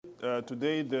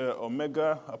today the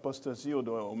Omega Apostasy or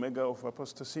the Omega of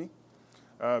Apostasy.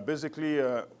 Basically,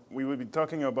 we will be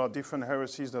talking about different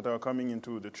heresies that are coming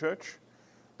into the church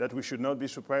that we should not be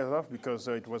surprised of because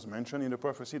it was mentioned in the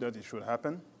prophecy that it should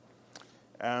happen.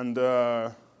 And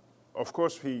of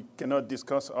course, we cannot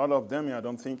discuss all of them. I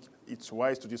don't think it's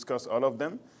wise to discuss all of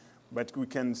them, but we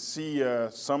can see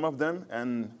some of them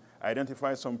and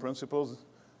identify some principles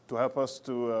to help us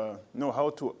to know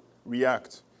how to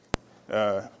react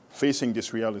facing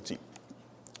this reality.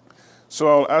 So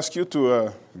I'll ask you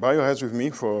to bow your heads with me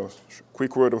for a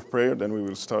quick word of prayer, then we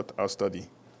will start our study.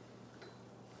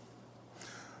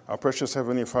 Our precious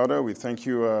Heavenly Father, we thank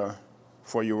you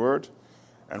for your word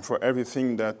and for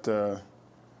everything that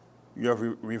you have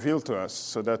revealed to us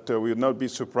so that we will not be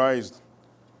surprised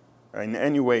in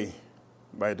any way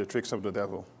by the tricks of the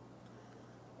devil.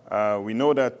 We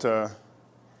know that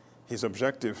his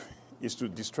objective is to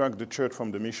distract the church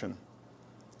from the mission.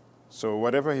 So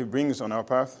whatever he brings on our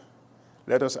path,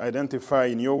 let us identify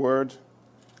in your word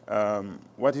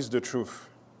what is the truth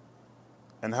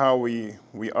and how we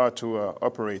are to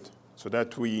operate so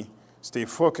that we stay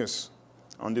focused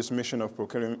on this mission of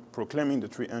proclaiming the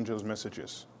three angels'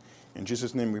 messages. In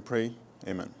Jesus' name we pray,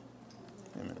 amen.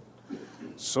 Amen.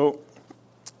 So,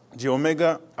 the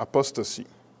Omega Apostasy,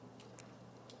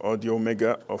 or the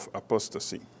Omega of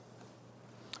Apostasy.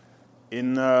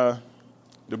 In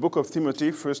the book of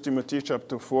Timothy, 1 Timothy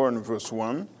chapter 4 and verse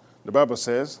 1, the Bible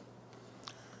says,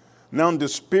 "Now the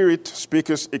Spirit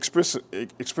speaketh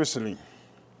expressly,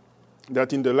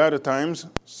 that in the latter times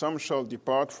some shall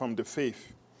depart from the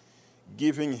faith,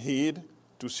 giving heed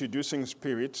to seducing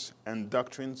spirits and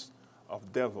doctrines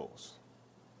of devils."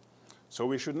 So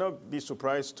we should not be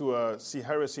surprised to see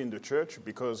heresy in the church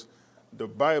because the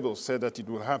Bible said that it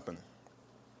will happen.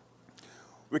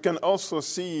 We can also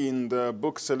see in the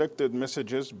book Selected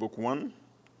Messages, book 1,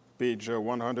 page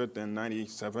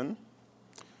 197,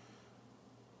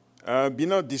 "Be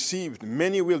not deceived,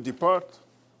 many will depart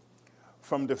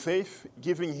from the faith,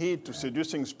 giving heed to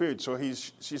seducing spirits." So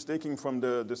she's taking from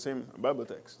the same Bible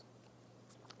text.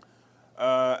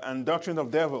 "And doctrine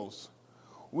of devils.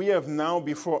 We have now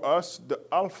before us the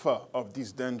alpha of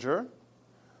this danger,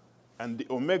 and the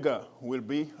omega will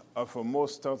be of a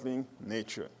most startling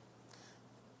nature."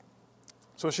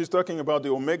 So she's talking about the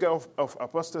omega of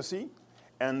apostasy,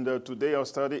 and today our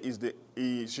study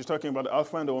she's talking about the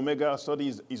alpha and the omega. Our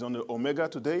study is on the omega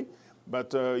today, but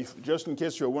just in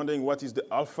case you're wondering what is the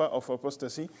alpha of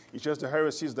apostasy, it's just the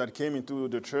heresies that came into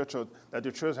the church or that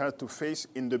the church had to face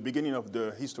in the beginning of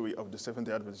the history of the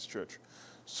Seventh-day Adventist Church.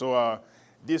 So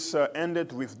this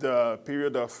ended with the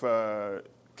period of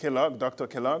Kellogg, Dr.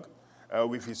 Kellogg,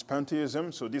 with his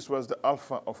pantheism. So this was the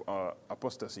alpha of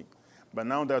apostasy. But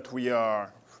now that we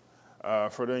are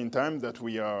further in time, that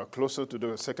we are closer to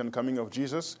the second coming of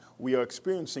Jesus, we are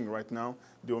experiencing right now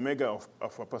the omega of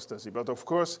apostasy. But of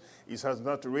course, it has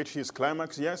not reached its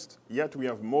climax yet. We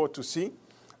have more to see,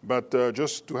 but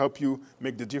just to help you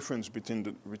make the difference between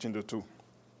the two.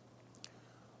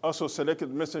 Also,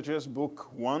 Selected Messages, book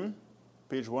 1,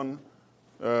 page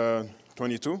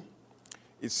 122,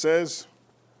 it says,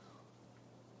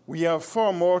 "We have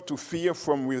far more to fear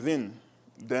from within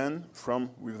than from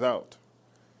without.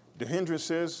 The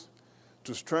hindrances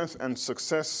to strength and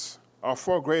success are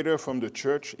far greater from the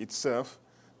church itself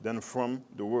than from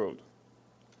the world."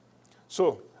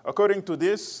 So, according to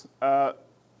this,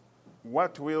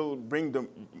 what will bring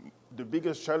the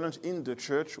biggest challenge in the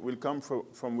church will come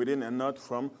from within and not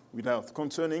from without,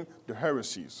 concerning the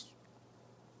heresies.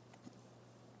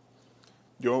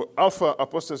 The alpha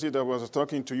apostasy that I was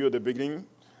talking to you at the beginning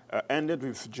ended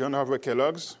with John Harvey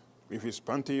Kellogg's, with his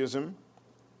pantheism.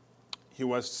 He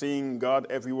was seeing God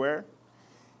everywhere.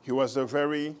 He was a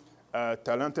very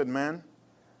talented man.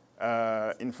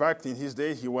 In fact, in his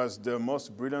day, he was the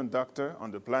most brilliant doctor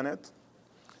on the planet.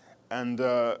 And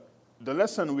the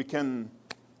lesson we can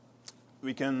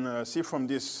see from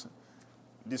this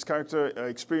character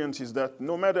experience is that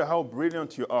no matter how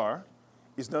brilliant you are,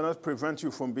 it does not prevent you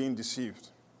from being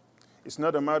deceived. It's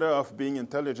not a matter of being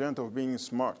intelligent or being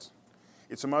smart.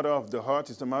 It's a matter of the heart.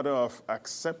 It's a matter of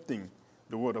accepting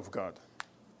the Word of God.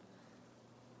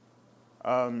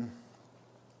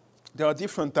 There are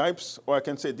different types, or I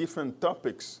can say different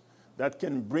topics, that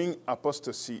can bring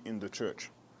apostasy in the church.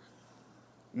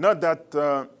 Not that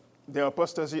they're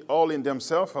apostasy all in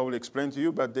themselves, I will explain to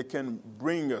you, but they can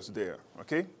bring us there,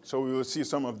 okay? So we will see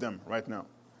some of them right now.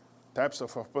 Types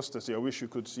of apostasy. I wish you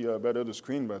could see better the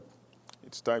screen, but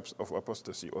it's types of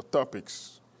apostasy, or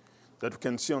topics that we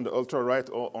can see on the altar right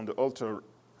or on the altar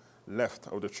left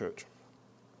of the church.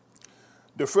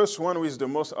 The first one is the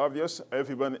most obvious.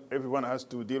 Everyone has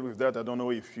to deal with that. I don't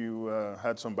know if you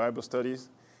had some Bible studies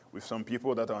with some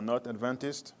people that are not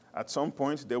Adventist. At some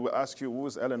point, they will ask you, who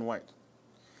is Ellen White?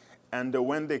 And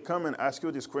when they come and ask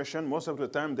you this question, most of the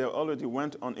time they already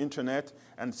went on internet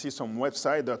and see some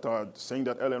website that are saying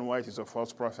that Ellen White is a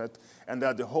false prophet and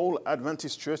that the whole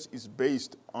Adventist church is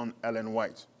based on Ellen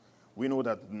White. We know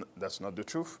that that's not the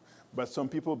truth, but some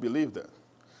people believe that.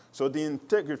 So the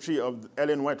integrity of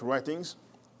Ellen White writings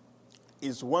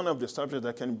is one of the subjects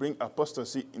that can bring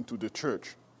apostasy into the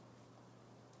church.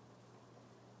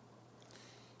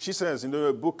 She says in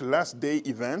the book Last Day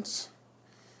Events,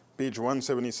 page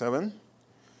 177,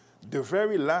 the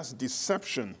very last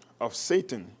deception of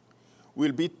Satan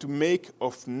will be to make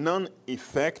of none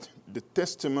effect the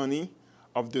testimony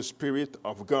of the Spirit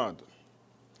of God.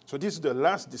 So this is the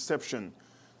last deception.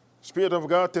 Spirit of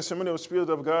God, testimony of Spirit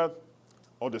of God,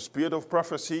 or the spirit of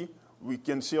prophecy. We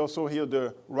can see also here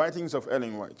the writings of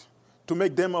Ellen White. To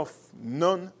make them of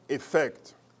none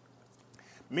effect.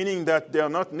 Meaning that they are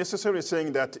not necessarily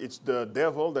saying that it's the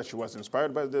devil, that she was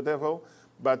inspired by the devil,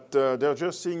 but they're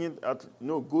just seeing it as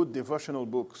good devotional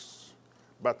books,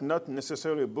 but not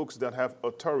necessarily books that have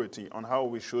authority on how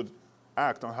we should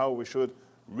act, on how we should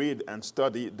read and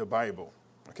study the Bible.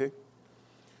 Okay?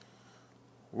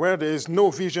 Where there is no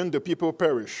vision, the people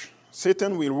perish.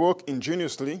 Satan will work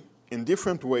ingeniously in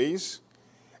different ways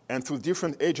and through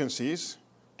different agencies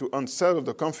to unsettle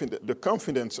the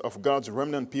confidence of God's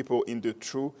remnant people in the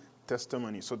true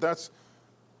testimony. So that's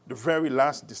the very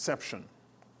last deception.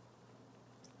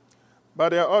 But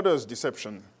there are others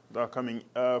deception that are coming.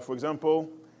 For example,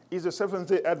 is the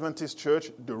Seventh-day Adventist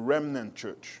Church the remnant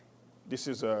church? This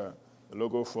is a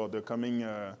logo for the coming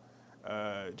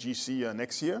GC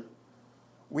next year.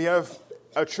 We have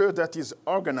a church that is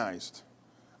organized.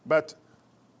 But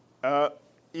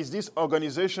is this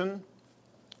organization,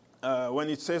 when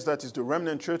it says that it's the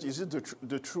remnant church, is it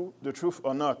the truth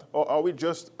or not? Or are we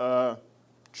just a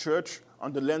church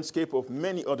on the landscape of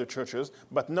many other churches,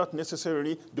 but not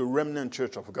necessarily the remnant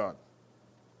church of God?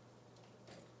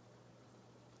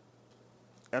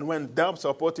 And when doubts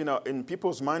are put in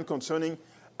people's mind concerning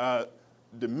the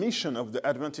mission of the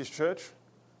Adventist church,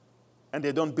 and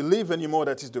they don't believe anymore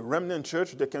that it's the remnant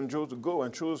church, they can just go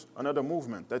and choose another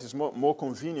movement that is more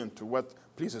convenient to what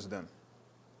pleases them.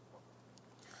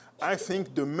 I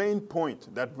think the main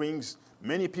point that brings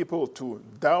many people to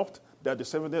doubt that the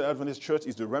Seventh-day Adventist church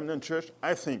is the remnant church,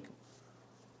 I think,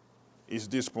 is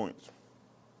this point.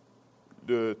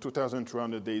 The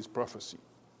 2,300 days prophecy.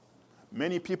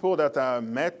 Many people that I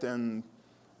met, and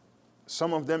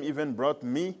some of them even brought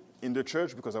me in the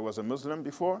church because I was a Muslim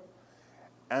before,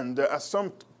 and at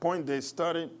some point they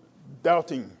started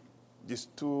doubting this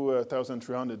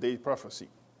 2,300 day prophecy.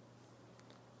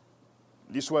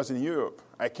 This was in Europe.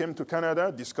 I came to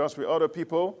Canada, discussed with other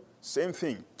people, same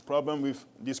thing, problem with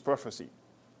this prophecy.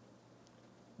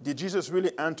 Did Jesus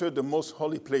really enter the most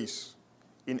holy place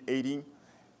in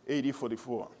AD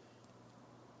 44?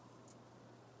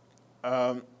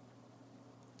 I'm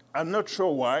not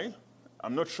sure why.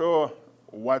 I'm not sure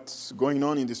what's going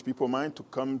on in these people's mind to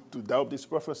come to doubt this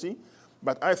prophecy.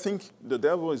 But I think the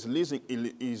devil is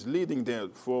leading there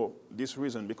for this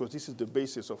reason, because this is the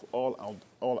basis of all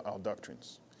our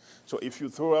doctrines. So if you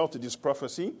throw out this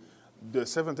prophecy, the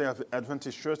Seventh-day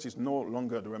Adventist church is no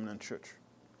longer the remnant church.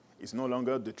 It's no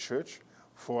longer the church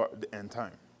for the end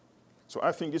time. So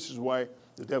I think this is why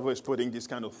the devil is putting this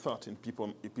kind of thought in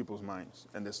people's minds.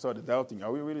 And they started doubting,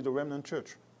 are we really the remnant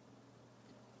church?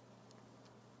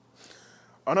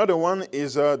 Another one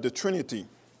is the Trinity.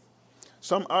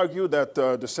 Some argue that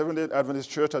the Seventh-day Adventist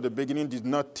Church at the beginning did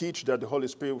not teach that the Holy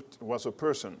Spirit was a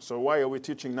person. So why are we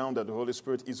teaching now that the Holy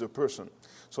Spirit is a person?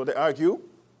 So they argue,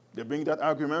 they bring that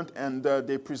argument, and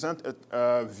they present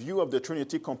a view of the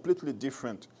Trinity completely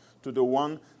different to the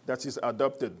one that is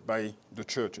adopted by the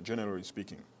church, generally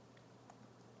speaking.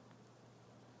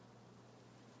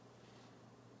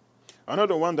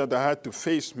 Another one that I had to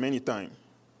face many times,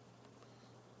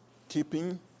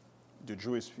 keeping the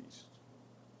Jewish feast.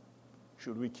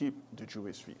 Should we keep the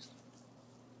Jewish feast?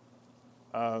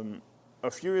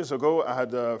 A few years ago, I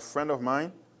had a friend of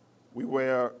mine. We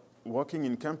were working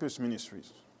in campus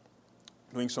ministries,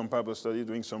 doing some Bible study,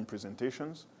 doing some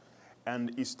presentations,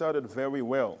 and it started very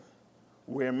well.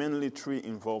 We are mainly three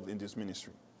involved in this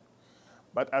ministry.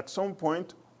 But at some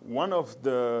point, one of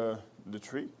the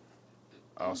three,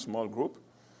 our small group,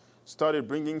 started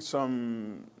bringing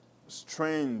some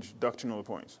strange doctrinal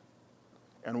points.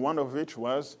 And one of which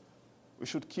was, we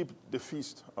should keep the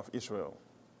feast of Israel.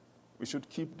 We should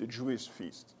keep the Jewish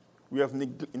feast. We have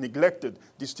neglected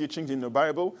these teachings in the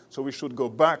Bible, so we should go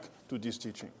back to this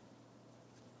teaching.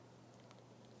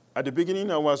 At the beginning,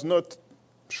 I was not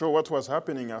sure what was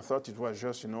happening. I thought it was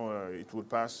just, it would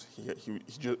pass.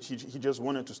 He just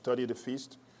wanted to study the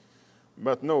feast.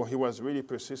 But no, he was really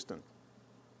persistent.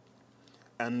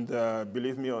 And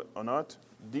believe me or not,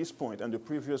 this point and the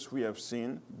previous we have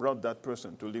seen brought that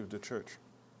person to leave the church.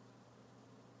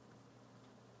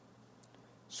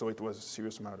 So it was a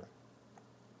serious matter.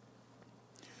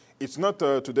 It's not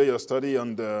today a study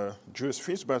on the Jewish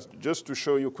feast, but just to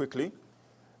show you quickly,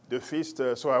 the feast,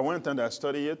 so I went and I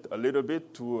studied it a little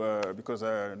bit because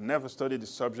I never studied the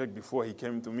subject before he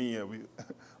came to me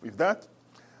with that.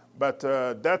 But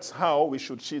that's how we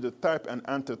should see the type and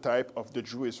antitype of the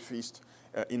Jewish feast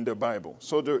in the Bible.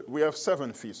 So we have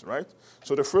 7 feasts, right?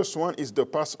 So the first one is the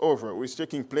Passover, which is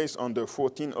taking place on the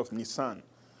 14th of Nisan.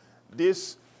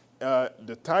 This, the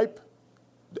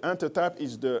antitype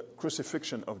is the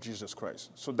crucifixion of Jesus Christ.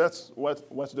 So that's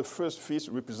what the first feast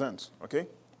represents, okay?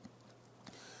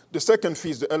 The second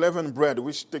feast, the unleavened bread,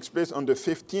 which takes place on the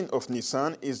 15th of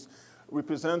Nisan,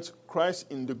 represents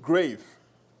Christ in the grave.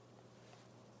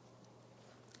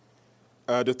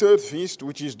 The third feast,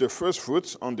 which is the first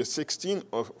fruits, on the 16th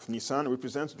of Nisan,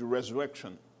 represents the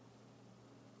resurrection.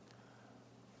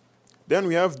 Then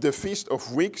we have the Feast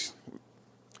of Weeks,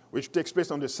 which takes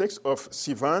place on the 6th of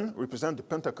Sivan, represent the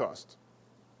Pentecost.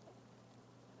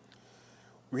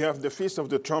 We have the Feast of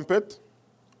the Trumpet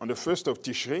on the 1st of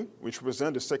Tishri, which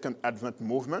represents the Second Advent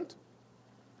movement.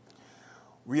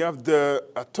 We have the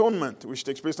Atonement, which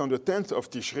takes place on the 10th of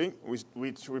Tishri,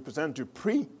 which represents the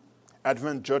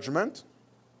pre-Advent judgment.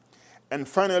 And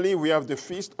finally, we have the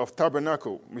Feast of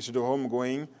Tabernacle, which is the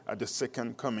homegoing at the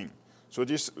Second Coming. So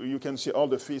you can see all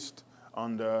the feasts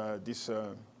on this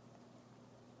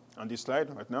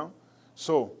slide right now.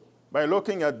 So, by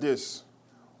looking at this,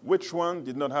 which one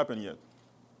did not happen yet?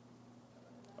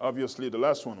 Obviously, the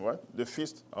last one, what? The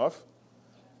Feast of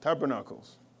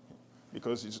Tabernacles,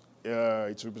 because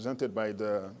it's represented by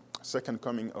the Second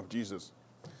Coming of Jesus.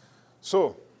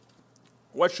 So,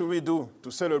 what should we do to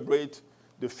celebrate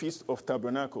the Feast of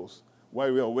Tabernacles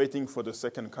while we are waiting for the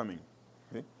Second Coming?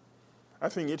 Okay? I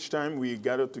think each time we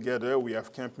gather together, we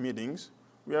have camp meetings,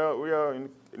 we are in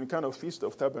a kind of Feast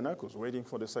of Tabernacles, waiting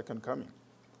for the Second Coming.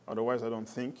 Otherwise, I don't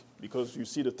think, because you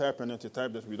see the type and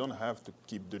antitype, that we don't have to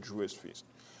keep the Jewish feast.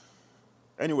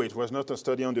 Anyway, it was not a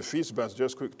study on the feast, but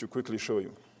just to quickly show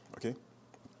you. Okay.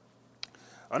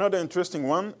 Another interesting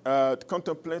one,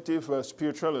 contemplative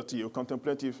spirituality or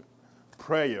contemplative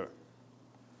prayer.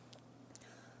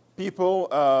 People,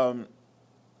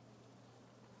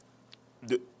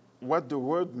 what the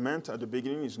word meant at the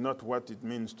beginning is not what it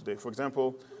means today. For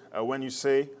example, when you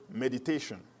say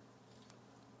meditation,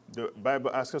 the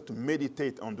Bible asks us to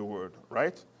meditate on the word,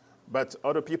 right? But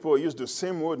other people use the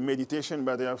same word meditation,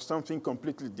 but they have something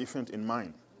completely different in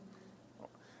mind.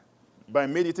 By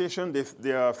meditation,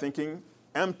 they are thinking,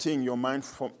 emptying your mind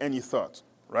from any thought,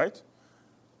 right?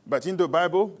 But in the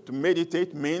Bible, to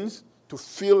meditate means to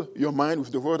fill your mind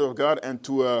with the Word of God and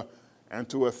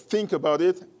to think about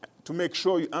it, to make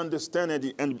sure you understand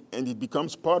it and it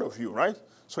becomes part of you, right?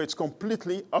 So it's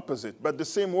completely opposite, but the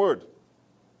same word.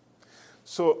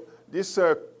 So this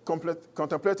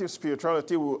contemplative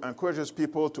spirituality will encourage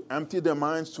people to empty their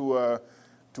minds to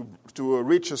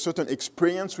reach a certain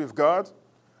experience with God.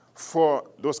 For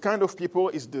those kind of people,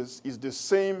 is the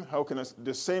same.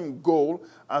 The same goal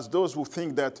as those who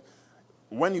think that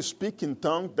when you speak in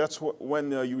tongues, that's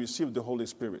when you receive the Holy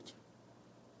Spirit.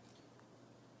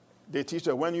 They teach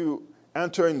that when you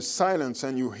enter in silence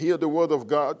and you hear the word of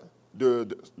God,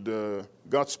 the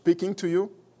God speaking to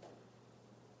you,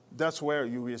 that's where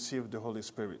you receive the Holy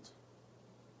Spirit.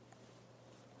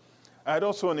 I had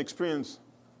also an experience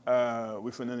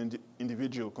with an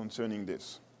individual concerning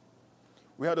this.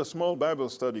 We had a small Bible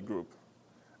study group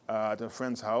at a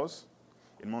friend's house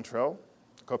in Montreal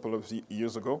a couple of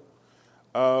years ago.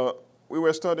 We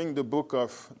were studying the book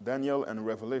of Daniel and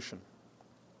Revelation.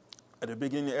 At the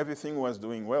beginning, everything was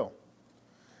doing well.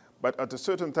 But at a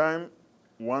certain time,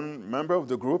 one member of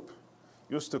the group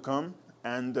used to come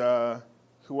and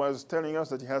he was telling us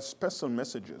that he has special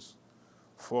messages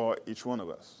for each one of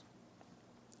us.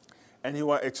 And he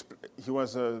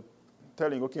was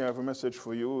telling, okay, I have a message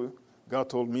for you. God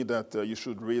told me that you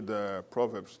should read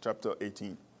Proverbs chapter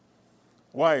 18.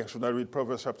 Why should I read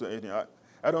Proverbs chapter 18?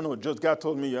 I don't know, just God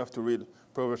told me you have to read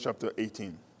Proverbs chapter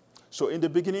 18. So in the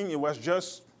beginning, it was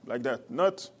just like that.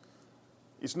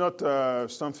 It's not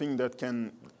something that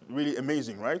can really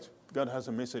amazing, right? God has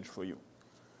a message for you.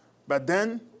 But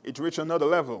then it reached another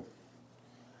level.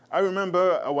 I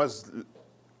remember I was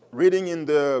reading in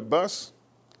the bus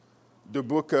the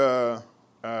book, sorry,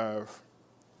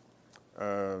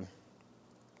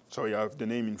 I have the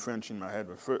name in French in my head,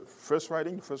 but first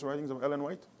writings of Ellen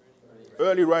White?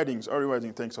 Early writings,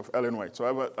 thanks, of Ellen White. So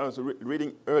I was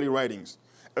reading early writings,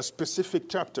 a specific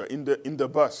chapter in the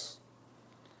bus.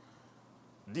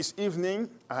 This evening,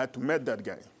 I had to meet that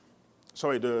guy.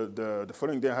 Sorry, the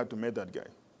following day I had to meet that guy.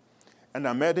 And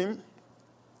I met him,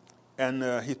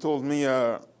 and he told me he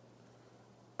had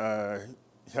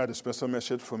a special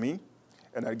message for me.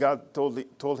 And God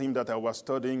told him that I was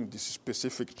studying this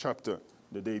specific chapter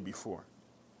the day before.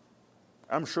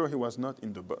 I'm sure he was not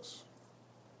in the bus.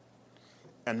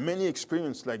 And many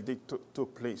experiences like this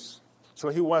took place. So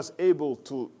he was able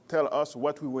to tell us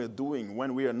what we were doing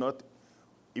when we are not,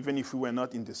 even if we were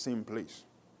not in the same place.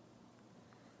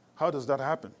 How does that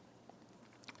happen?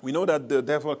 We know that the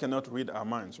devil cannot read our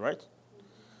minds, right?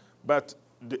 But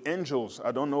the angels,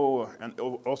 I don't know, and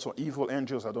also evil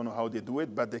angels, I don't know how they do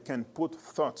it, but they can put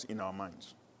thoughts in our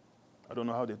minds. I don't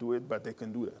know how they do it, but they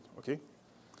can do that, okay?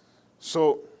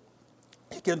 So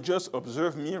he can just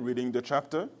observe me reading the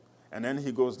chapter, and then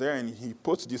he goes there and he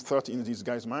puts this thought in this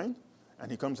guy's mind, and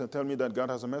he comes and tells me that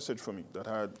God has a message for me, that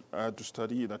I had to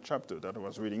study that chapter that I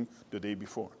was reading the day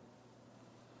before.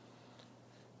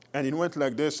 And it went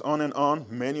like this, on,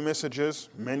 many messages,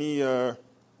 many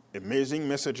amazing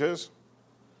messages.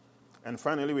 And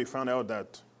finally, we found out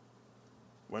that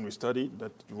when we studied,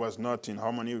 that it was not in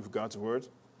harmony with God's word,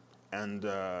 and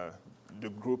the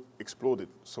group exploded.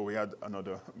 So we had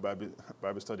another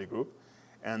Bible study group,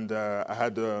 and I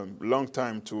had a long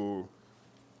time to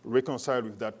reconcile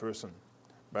with that person.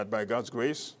 But by God's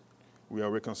grace, we are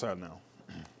reconciled now.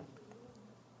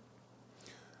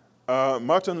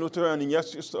 Martin Luther and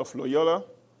Ignatius of Loyola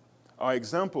are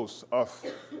examples of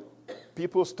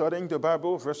people studying the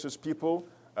Bible versus people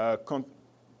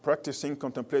practicing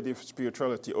contemplative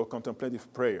spirituality or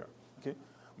contemplative prayer. Okay?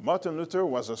 Martin Luther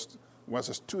was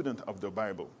a student of the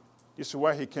Bible. This is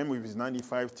why he came with his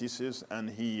 95 theses, and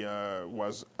he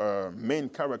was a main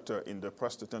character in the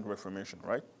Protestant Reformation,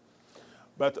 right?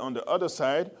 But on the other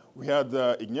side, we had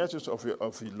Ignatius of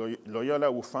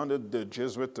Loyola, who founded the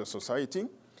Jesuit Society,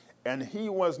 and he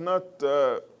was not,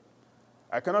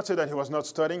 I cannot say that he was not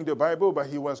studying the Bible, but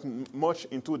he was much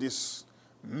into these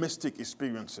mystic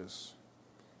experiences.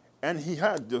 And he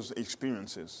had those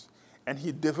experiences. And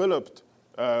he developed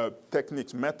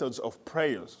techniques, methods of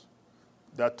prayers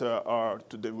that are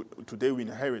today we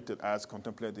inherited as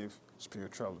contemplative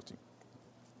spirituality.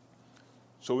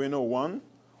 So we know one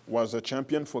was a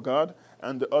champion for God,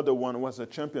 and the other one was a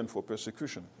champion for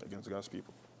persecution against God's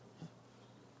people.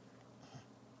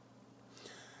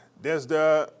 There's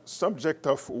the subject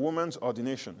of women's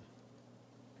ordination.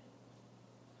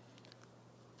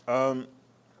 I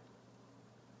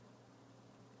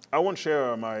won't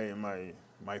share my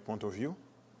point of view,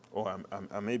 or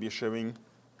I may be sharing,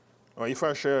 or if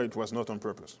I share, it was not on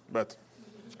purpose. But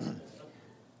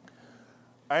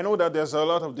I know that there's a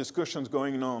lot of discussions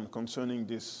going on concerning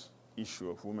this issue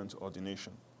of women's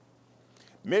ordination.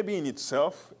 Maybe in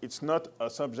itself, it's not a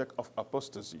subject of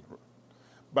apostasy,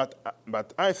 but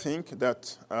I think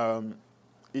that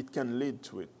it can lead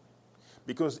to it.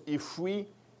 Because if we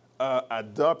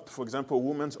adopt, for example,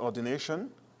 women's ordination,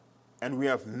 and we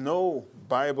have no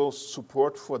Bible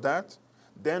support for that,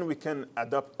 then we can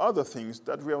adopt other things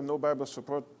that we have no Bible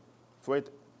support for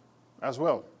it as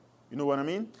well. You know what I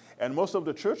mean? And most of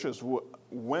the churches who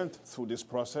went through this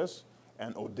process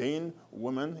and ordained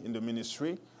women in the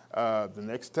ministry, the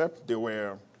next step, they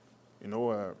were,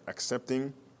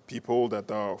 accepting people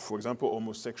that are, for example,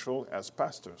 homosexual as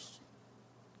pastors.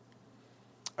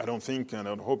 I don't think, and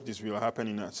I hope this will happen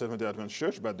in a Seventh-day Adventist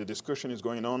church, but the discussion is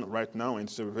going on right now, and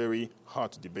it's a very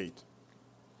hot debate.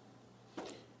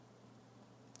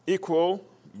 Equal,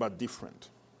 but different.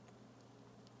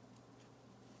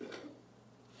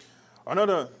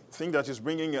 Another thing that is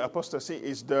bringing apostasy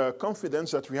is the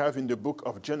confidence that we have in the book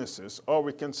of Genesis, or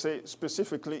we can say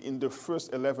specifically in the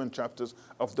first 11 chapters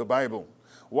of the Bible.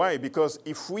 Why? Because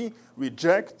if we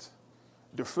reject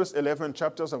the first 11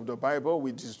 chapters of the Bible,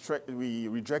 we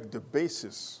reject the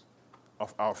basis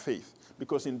of our faith.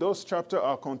 Because in those chapters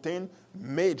are contained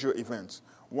major events,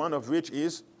 one of which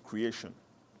is creation.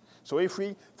 So if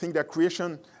we think that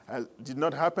creation did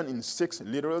not happen in 6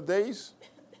 literal days,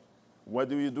 what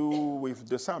do we do with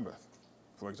the Sabbath,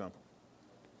 for example?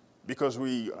 Because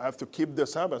we have to keep the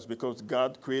Sabbath, because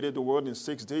God created the world in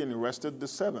 6 days and he rested the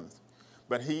 7th.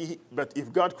 But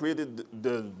if God created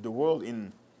the world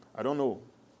in,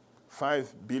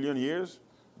 5 billion years,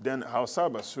 then our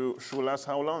Sabbath should last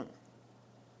how long?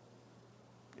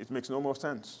 It makes no more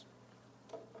sense.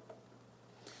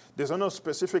 There's another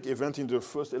specific event in the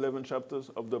first 11 chapters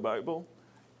of the Bible,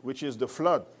 which is the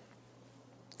flood.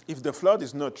 If the flood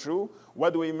is not true,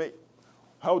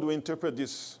 how do we interpret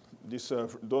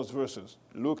those verses?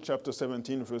 Luke chapter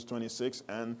 17, verse 26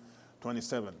 and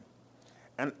 27.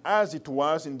 And as it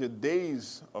was in the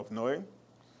days of Noah,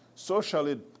 so shall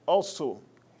it also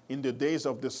in the days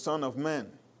of the Son of Man.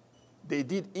 They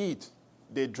did eat,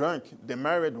 they drank, they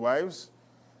married wives,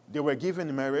 they were given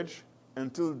in marriage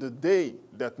until the day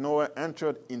that Noah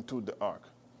entered into the ark.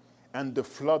 And the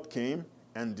flood came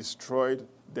and destroyed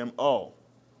them all.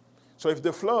 So if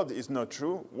the flood is not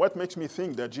true, what makes me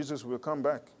think that Jesus will come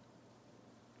back?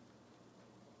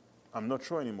 I'm not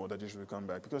sure anymore that Jesus will come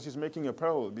back because he's making a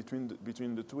parallel between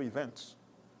the two events.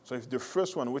 So if the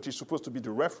first one, which is supposed to be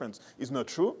the reference, is not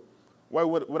true, why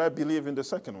would I believe in the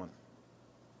second one?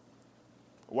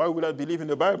 Why would I believe in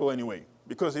the Bible anyway?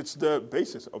 Because it's the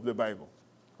basis of the Bible,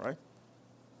 right?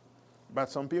 But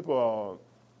some people are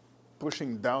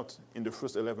pushing doubt in the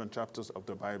first 11 chapters of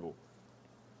the Bible.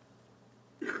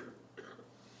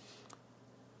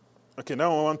 Okay,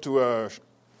 now I want to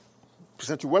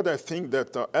present you what I think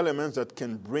that are elements that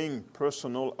can bring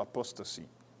personal apostasy.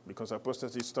 Because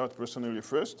apostasy starts personally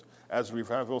first, as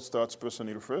revival starts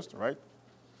personally first, right?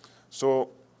 So,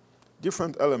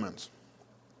 different elements.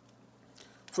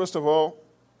 First of all,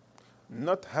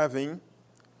 not having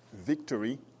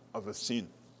victory over sin.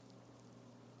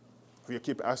 We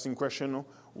keep asking questions,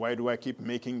 why do I keep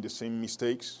making the same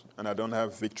mistakes and I don't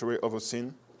have victory over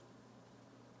sin?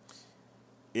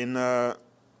 In 1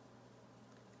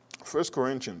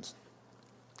 Corinthians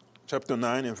chapter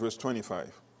 9 and verse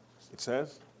 25, it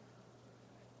says,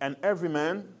 and every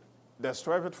man that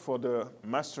striveth for the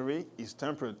mastery is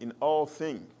temperate in all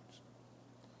things.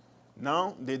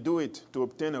 Now they do it to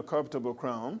obtain a corruptible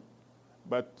crown,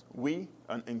 but we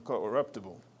an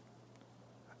incorruptible.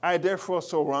 I therefore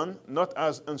so run, not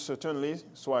as uncertainly,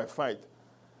 so I fight.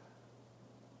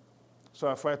 So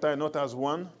I fight I not as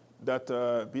one that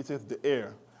beateth the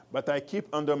air, but I keep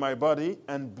under my body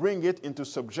and bring it into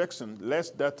subjection,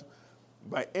 lest that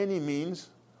by any means,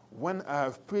 when I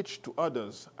have preached to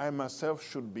others, I myself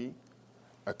should be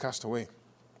a castaway.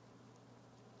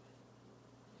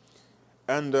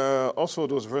 And also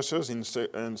those verses in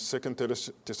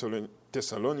 2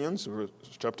 Thessalonians,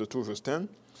 chapter 2, verse 10,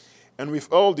 and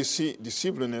with all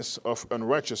deceivableness of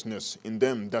unrighteousness in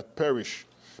them that perish,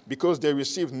 because they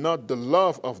receive not the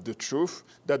love of the truth,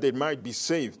 that they might be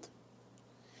saved.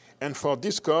 And for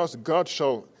this cause God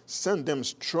shall send them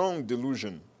strong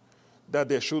delusion, that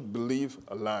they should believe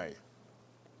a lie.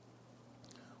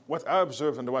 What I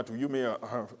observe, and what you may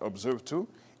have observed too,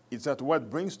 is that what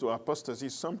brings to apostasy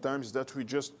sometimes is that we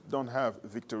just don't have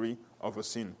victory over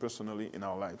sin personally in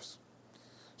our lives.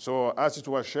 So as it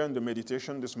was shared in the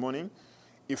meditation this morning,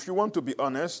 if you want to be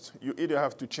honest, you either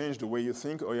have to change the way you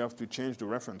think or you have to change the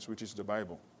reference, which is the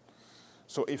Bible.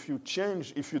 So if you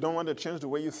don't want to change the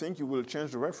way you think, you will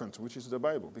change the reference, which is the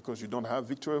Bible, because you don't have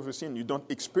victory over sin. You don't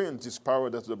experience this power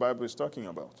that the Bible is talking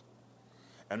about.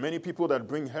 And many people that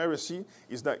bring heresy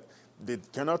is that they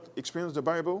cannot experience the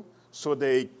Bible, so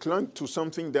they cling to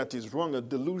something that is wrong, a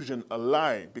delusion, a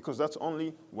lie, because that's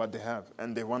only what they have.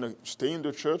 And they want to stay in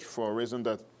the church for a reason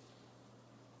that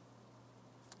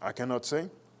I cannot say.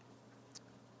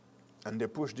 And they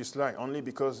push this lie only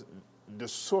because the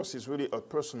source is really a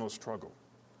personal struggle.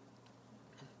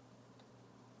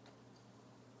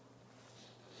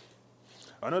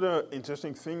 Another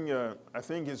interesting thing, I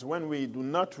think, is when we do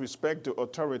not respect the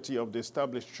authority of the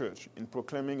established church in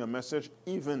proclaiming a message,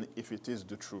 even if it is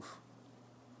the truth.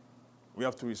 We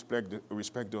have to respect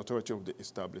the authority of the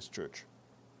established church.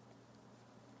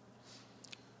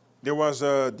 There was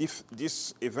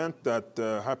this event that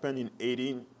happened in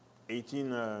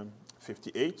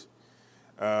 1858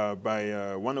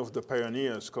 by one of the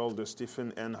pioneers called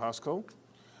Stephen N. Haskell.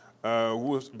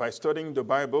 Who, by studying the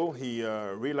Bible, he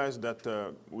realized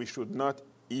that we should not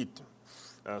eat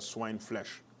swine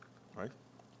flesh, right?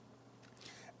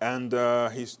 And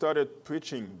he started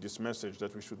preaching this message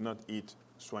that we should not eat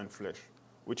swine flesh,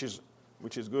 which is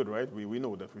good, right? We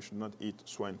know that we should not eat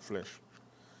swine flesh.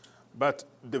 But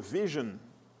the vision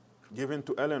given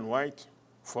to Ellen White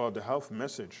for the health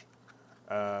message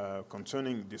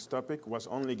concerning this topic was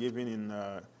only given in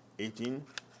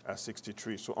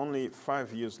 1863, so only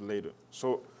 5 years later.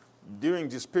 So during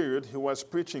this period, he was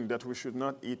preaching that we should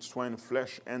not eat swine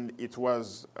flesh, and it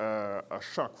was a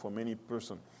shock for many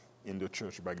persons in the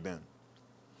church back then.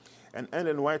 And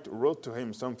Ellen White wrote to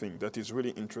him something that is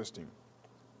really interesting,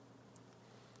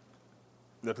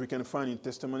 that we can find in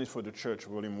Testimonies for the Church,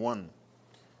 volume 1,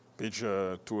 page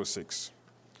 206.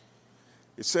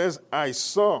 It says, I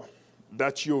saw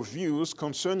that your views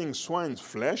concerning swine's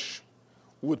flesh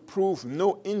would prove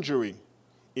no injury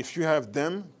if you have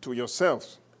them to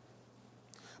yourselves.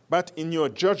 But in your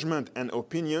judgment and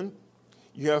opinion,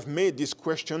 you have made this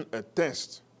question a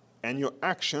test, and your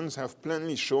actions have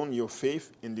plainly shown your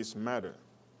faith in this matter.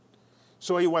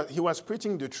 So he was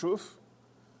preaching the truth,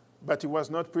 but he was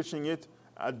not preaching it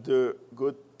at the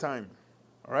good time.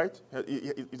 All right?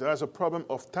 It has a problem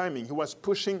of timing. He was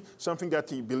pushing something that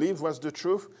he believed was the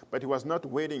truth, but he was not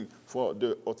waiting for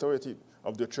the authority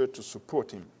of the church to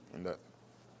support him in that.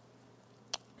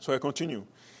 So I continue.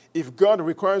 If God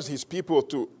requires his people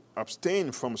to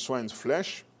abstain from swine's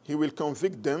flesh, he will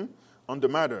convict them on the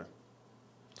matter.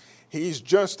 He is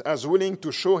just as willing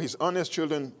to show his honest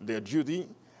children their duty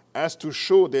as to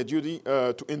show their duty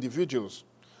to individuals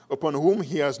upon whom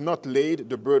he has not laid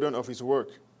the burden of his work.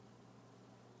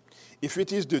 If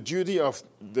it is the duty of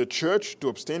the church to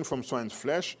abstain from swine's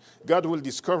flesh, God will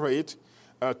discover it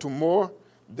to more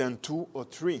than 2 or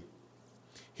 3.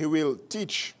 He will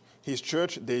teach his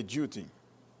church their duty.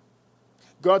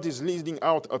 God is leading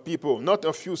out a people, not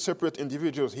a few separate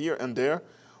individuals here and there,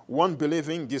 one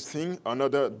believing this thing,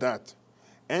 another that.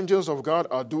 Angels of God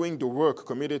are doing the work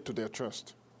committed to their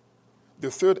trust. The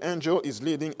third angel is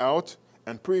leading out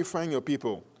and purifying your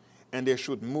people, and they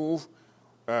should move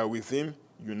with him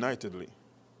unitedly.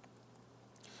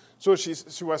 So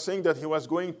she was saying that he was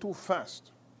going too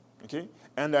fast. Okay?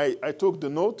 And I took the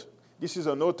note. This is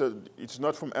a note, it's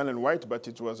not from Ellen White, but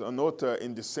it was a note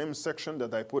in the same section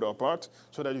that I put apart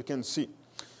so that you can see.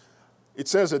 It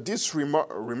says that this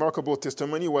remarkable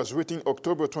testimony was written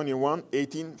October 21,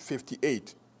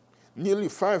 1858, nearly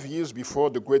 5 years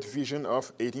before the Great Vision of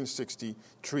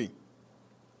 1863,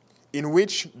 in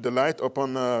which the light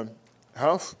upon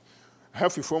health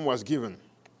reform was given.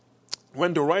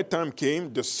 When the right time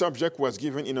came, the subject was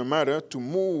given in a manner to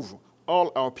move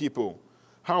all our people.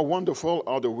 How wonderful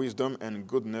are the wisdom and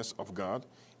goodness of God.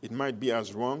 It might be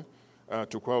as wrong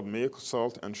to crowd milk,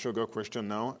 salt, and sugar question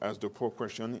now as the poor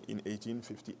question in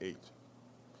 1858.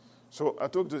 So I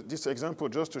took this example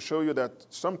just to show you that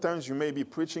sometimes you may be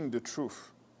preaching the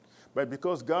truth, but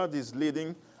because God is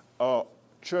leading our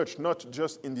church, not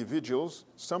just individuals,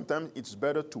 sometimes it's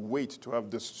better to wait to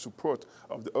have the support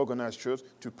of the organized church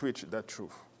to preach that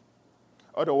truth.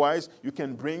 Otherwise, you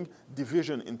can bring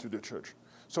division into the church.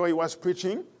 So he was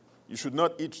preaching, you should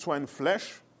not eat swine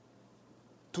flesh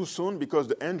too soon because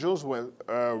the angels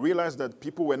realized that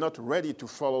people were not ready to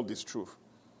follow this truth.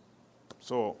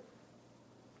 So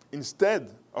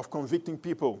instead of convicting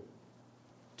people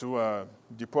to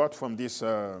depart from this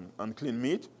unclean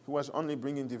meat, he was only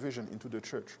bringing division into the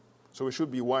church. So we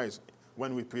should be wise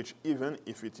when we preach, even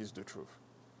if it is the truth.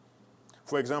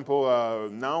 For example,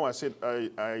 now I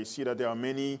see that there are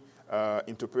many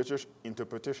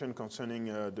interpretation concerning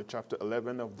the chapter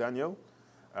 11 of Daniel.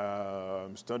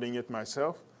 I'm studying it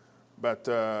myself, but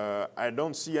I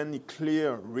don't see any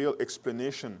clear, real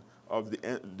explanation of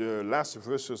the last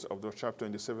verses of the chapter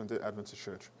in the Seventh-day Adventist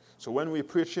Church. So when we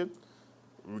preach it,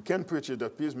 we can preach it,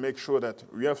 but please make sure that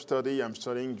we have studied, I'm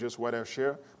studying just what I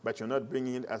share, but you're not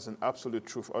bringing it as an absolute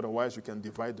truth. Otherwise, you can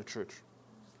divide the church.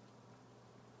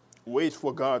 Wait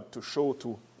for God to show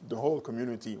to the whole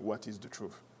community what is the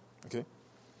truth. Okay?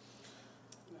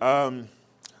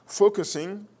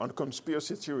 Focusing on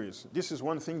conspiracy theories. This is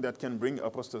one thing that can bring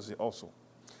apostasy also.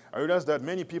 I realize that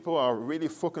many people are really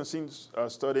focusing,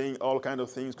 studying all kinds of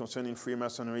things concerning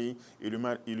Freemasonry,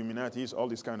 Illuminatis, all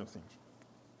these kind of things.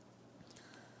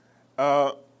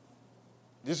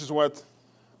 This is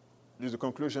the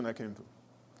conclusion I came to.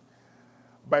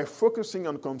 By focusing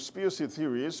on conspiracy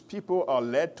theories, people are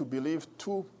led to believe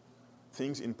 2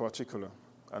 things in particular.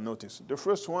 I noticed. The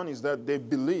first one is that they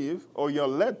believe, or you're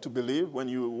led to believe, when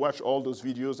you watch all those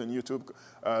videos on YouTube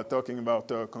talking about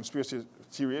conspiracy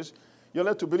theories, you're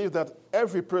led to believe that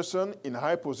every person in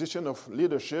high position of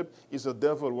leadership is a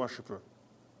devil worshiper.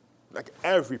 Like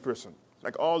every person.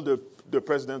 Like all the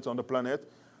presidents on the planet,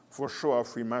 for sure, are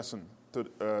Freemason to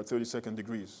 32nd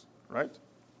degrees, right?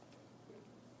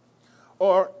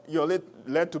 Or you're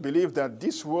led to believe that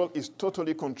this world is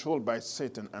totally controlled by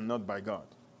Satan and not by God.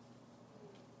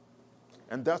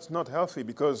 And that's not healthy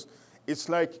because it's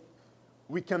like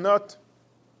we cannot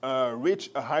reach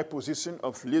a high position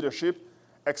of leadership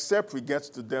except we get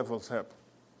the devil's help.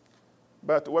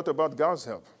 But what about God's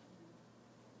help?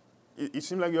 It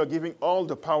seems like you're giving all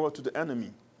the power to the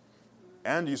enemy.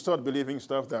 And you start believing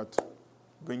stuff that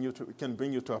can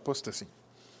bring you to apostasy.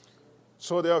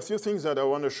 So there are a few things that I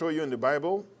want to show you in the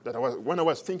Bible that when I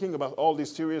was thinking about all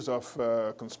these theories of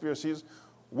conspiracies,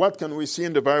 what can we see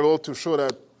in the Bible to show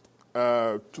that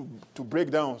to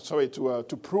break down,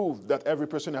 to prove that every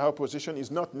person in our position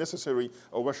is not necessarily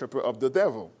a worshiper of the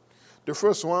devil. The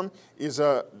first one is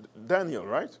Daniel,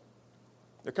 right?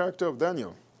 The character of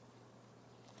Daniel.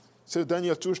 It says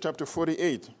Daniel 2, chapter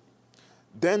 48.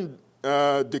 Then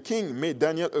the king made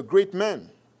Daniel a great man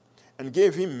and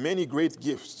gave him many great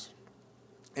gifts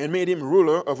and made him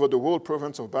ruler over the whole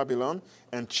province of Babylon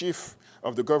and chief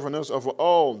of the governors over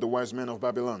all the wise men of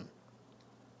Babylon.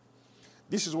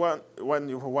 This is when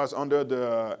he was under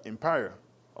the empire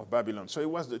of Babylon. So he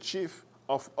was the chief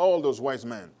of all those wise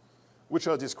men, which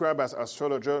are described as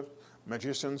astrologers,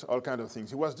 magicians, all kinds of things.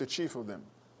 He was the chief of them.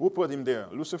 Who put him there?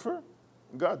 Lucifer?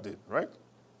 God did, right?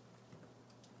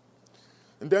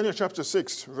 In Daniel chapter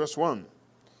 6, verse 1,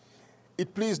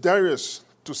 it pleased Darius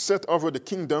to set over the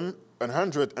kingdom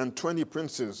 120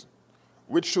 princes,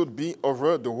 which should be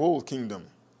over the whole kingdom,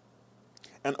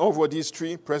 and over these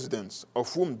 3 presidents,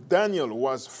 of whom Daniel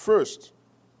was first,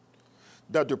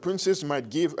 that the princes might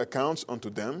give accounts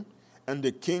unto them, and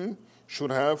the king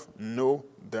should have no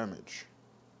damage.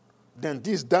 Then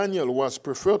this Daniel was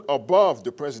preferred above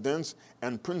the presidents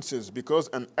and princes, because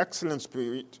an excellent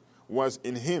spirit was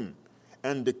in him,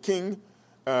 and the king,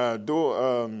 and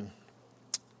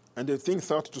the king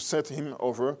thought to set him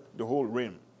over the whole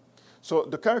realm. So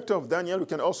the character of Daniel, we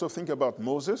can also think about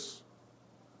Moses,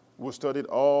 who studied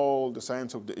all the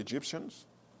science of the Egyptians.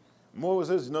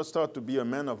 Moses did not start to be a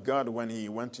man of God when he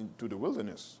went into the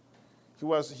wilderness.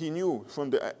 He knew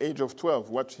from the age of 12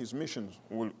 what his mission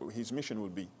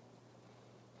would be.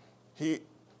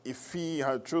 If he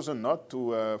had chosen not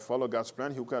to follow God's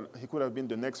plan, he could have been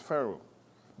the next Pharaoh.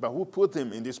 But who put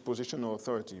him in this position of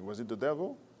authority? Was it the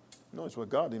devil? No, it was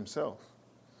God himself.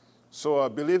 So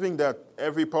believing that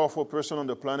every powerful person on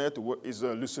the planet is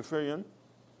a Luciferian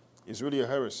is really a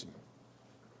heresy.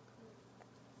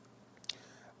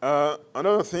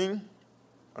 Another thing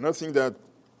that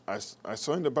I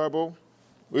saw in the Bible,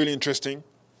 really interesting,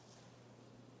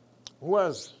 who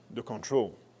has the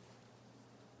control?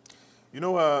 You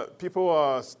know, people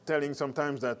are telling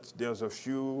sometimes that there's a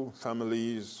few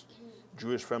families,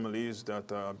 Jewish families, that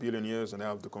are billionaires and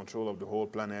have the control of the whole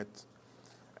planet.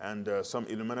 And some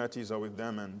Illuminatis are with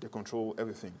them and they control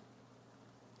everything.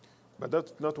 But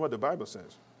that's not what the Bible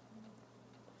says.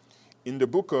 In the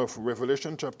book of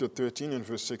Revelation, chapter 13 and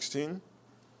verse 16,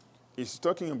 it's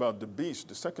talking about the beast,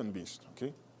 the second beast,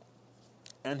 okay?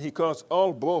 And he caused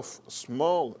all, both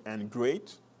small and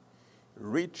great,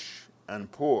 rich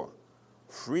and poor,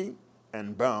 free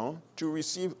and bound, to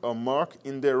receive a mark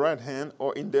in their right hand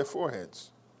or in their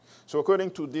foreheads. So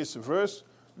according to this verse,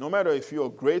 no matter if you're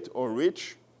great or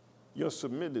rich, you're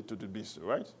submitted to the beast,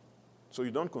 right? So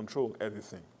you don't control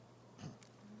everything.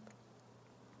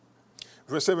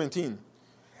 Verse 17,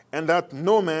 and that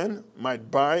no man might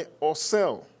buy or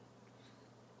sell,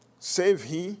 save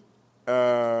he,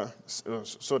 that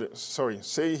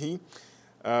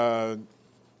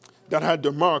had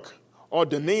the mark or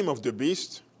the name of the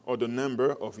beast or the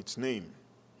number of its name.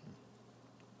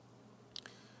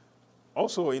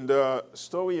 Also, in the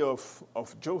story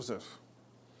of Joseph,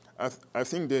 I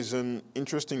think there's an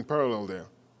interesting parallel there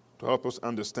to help us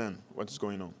understand what is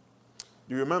going on.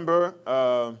 Do you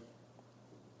remember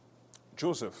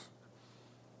Joseph?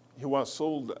 He was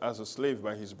sold as a slave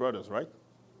by his brothers, right?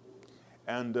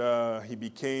 And he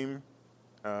became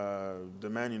the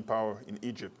man in power in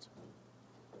Egypt.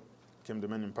 Became the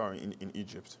man in power in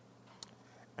Egypt.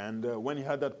 And when he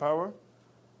had that power,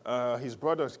 his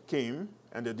brothers came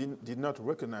and they did not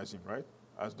recognize him, right,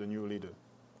 as the new leader.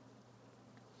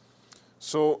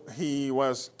 So he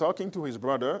was talking to his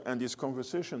brother, and this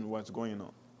conversation was going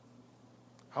on.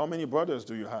 How many brothers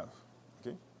do you have?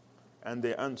 Okay, and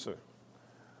they answer,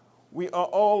 we are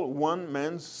all one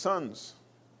man's sons.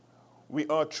 We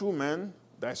are true men,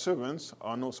 thy servants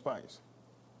are no spies.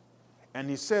 And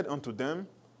he said unto them,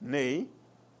 nay,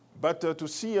 but to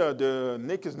see the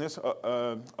nakedness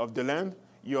of the land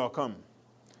you are come.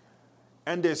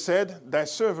 And they said, thy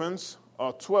servants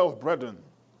are 12 brethren,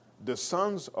 the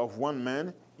sons of one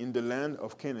man in the land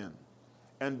of Canaan.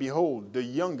 And behold, the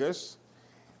youngest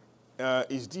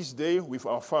is this day with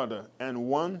our father, and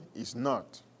one is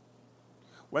not.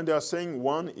 When they are saying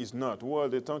one is not, what are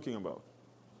they talking about?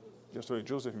 Just like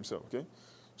Joseph himself, okay?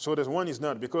 So that one is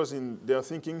not, because they are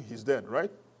thinking he's dead,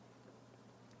 right?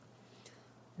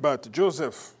 But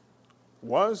Joseph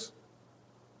was,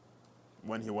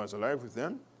 when he was alive with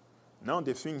them. Now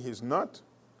they think he's not,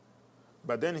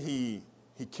 but then he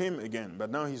came again, but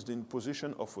now he's in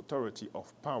position of authority,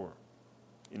 of power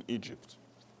in Egypt.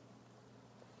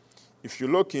 If you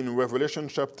look in Revelation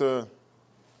chapter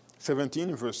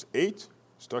 17, verse 8,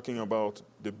 It's talking about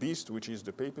the beast, which is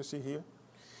the papacy here.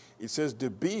 It says,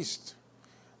 the beast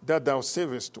that thou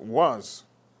savest was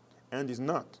and is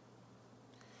not,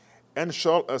 and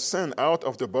shall ascend out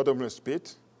of the bottomless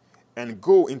pit and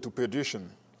go into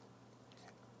perdition.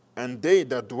 And they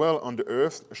that dwell on the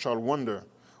earth shall wonder,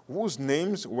 whose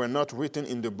names were not written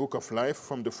in the book of life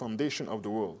from the foundation of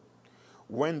the world,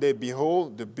 when they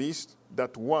behold the beast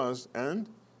that was and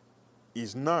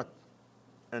is not,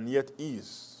 and yet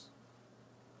is.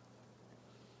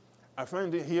 I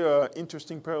find here an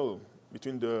interesting parallel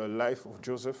between the life of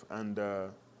Joseph and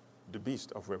the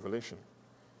beast of Revelation.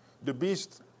 The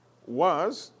beast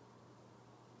was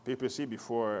papacy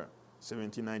before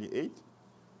 1798,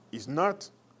 is not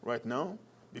right now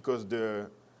because the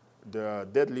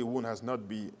deadly wound has not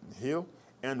been healed,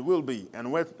 and will be.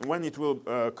 And when it will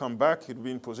come back, it will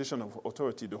be in position of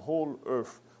authority. The whole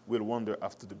earth will wander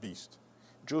after the beast.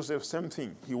 Joseph, same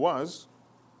thing. He was,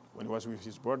 when he was with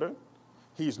his brother.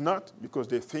 He is not, because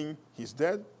they think he's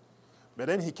dead. But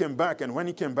then he came back, and when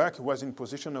he came back, he was in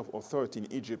position of authority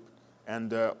in Egypt,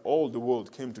 and all the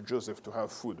world came to Joseph to have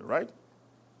food, right?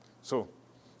 So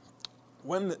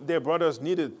when their brothers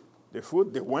needed the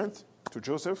food, they went to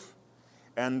Joseph,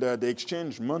 and they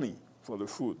exchanged money for the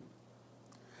food.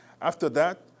 After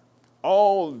that,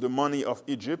 all the money of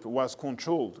Egypt was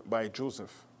controlled by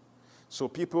Joseph. So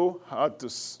people had to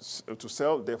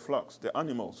sell their flocks, their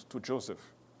animals, to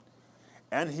Joseph.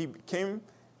 And it came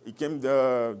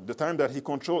the time that he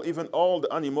controlled even all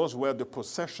the animals were the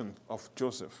possession of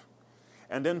Joseph.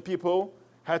 And then people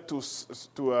had to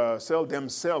sell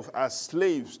themselves as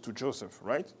slaves to Joseph,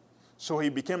 right? So he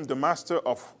became the master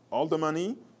of all the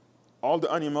money, all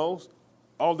the animals,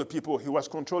 all the people. He was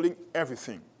controlling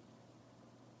everything.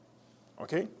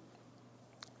 Okay?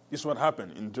 This is what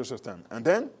happened in Joseph's time. And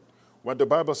then, what the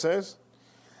Bible says,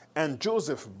 and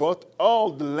Joseph bought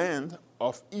all the land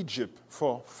of Egypt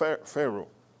for Pharaoh.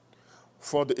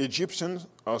 For the Egyptians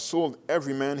sold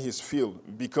every man his field,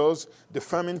 because the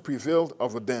famine prevailed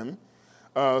over them,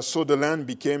 so the land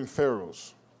became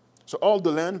Pharaoh's. So all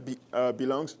the land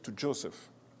belongs to Joseph.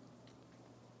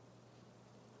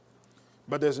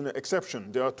 But there's an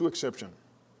exception. There are two exceptions.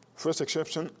 First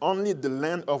exception, only the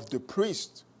land of the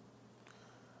priest,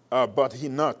 but he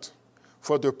not.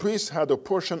 For the priests had a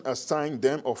portion assigned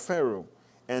them of Pharaoh,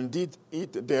 and did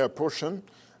eat their portion,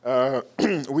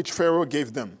 which Pharaoh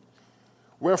gave them.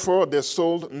 Wherefore they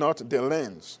sold not their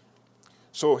lands.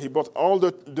 So he bought all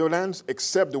the lands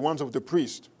except the ones of the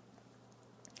priest.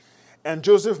 And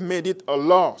Joseph made it a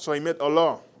law. So he made a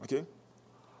law, okay,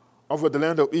 over the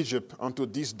land of Egypt unto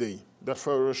this day, that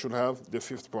Pharaoh should have the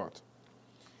fifth part.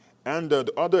 And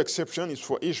the other exception is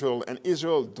for Israel. And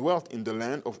Israel dwelt in the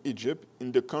land of Egypt,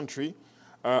 in the country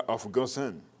of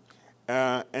Goshen.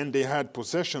 And they had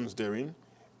possessions therein,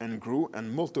 and grew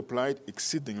and multiplied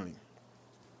exceedingly.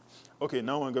 Okay,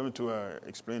 now I'm going to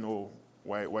explain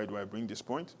why do I bring this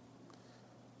point.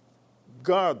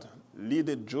 God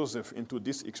led Joseph into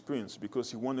this experience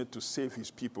because he wanted to save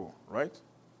his people, right?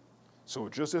 So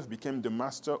Joseph became the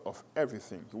master of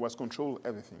everything. He was controlling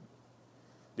everything.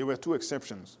 There were two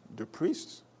exceptions, the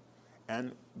priests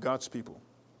and God's people.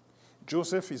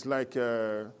 Joseph is like,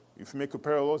 if you make a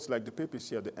parallel, it's like the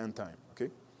papacy at the end time, okay?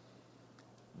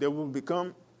 They will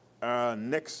become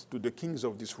next to the kings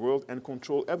of this world and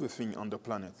control everything on the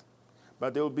planet.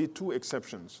 But there will be two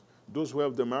exceptions. Those who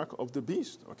have the mark of the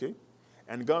beast, okay?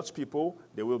 And God's people,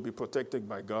 they will be protected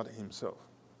by God himself.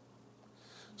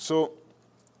 So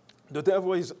the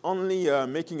devil is only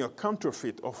making a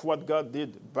counterfeit of what God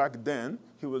did back then,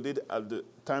 he will do at the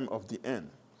time of the end.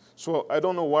 So I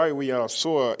don't know why we are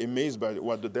so amazed by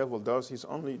what the devil does. He's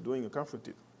only doing a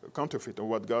counterfeit of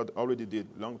what God already did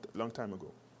long time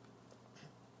ago.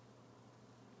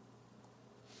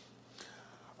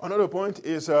 Another point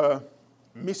is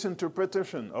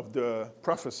misinterpretation of the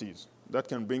prophecies. That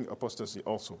can bring apostasy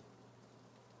also.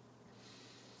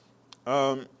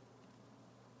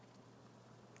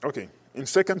 Okay. In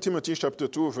 2 Timothy chapter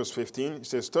 2, verse 15, it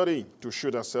says, study to show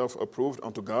thyself approved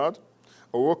unto God,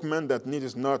 a workman that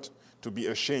needeth not to be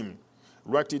ashamed,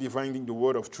 rightly dividing the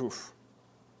word of truth.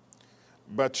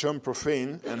 But shun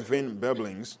profane and vain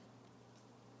babblings,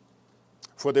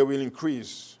 for they will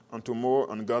increase unto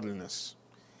more ungodliness,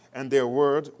 and their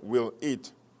word will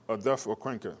eat a doth or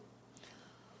cranker,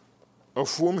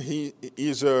 of whom he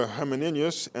is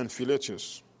Hymenaeus and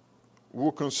Philetus,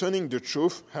 who concerning the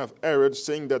truth have erred,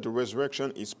 saying that the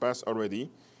resurrection is past already,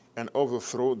 and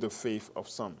overthrow the faith of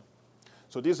some.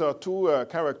 So these are two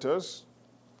characters,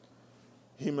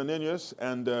 Hymenaeus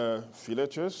and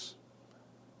Philetus.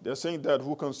 They're saying that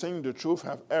who concerning the truth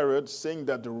have erred, saying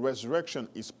that the resurrection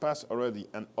is past already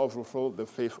and overthrow the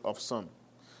faith of some.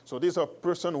 So these are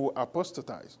persons who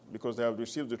apostatize because they have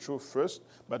received the truth first,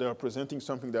 but they are presenting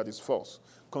something that is false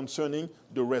concerning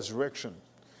the resurrection.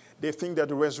 They think that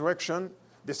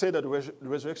they say that the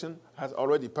resurrection has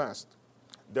already passed.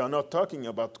 They are not talking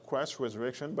about Christ's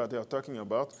resurrection, but they are talking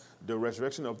about the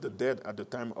resurrection of the dead at the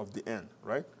time of the end,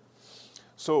 right?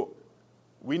 So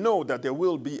we know that there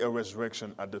will be a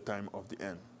resurrection at the time of the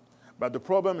end. But the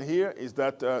problem here is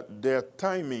that their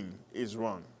timing is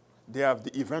wrong. They have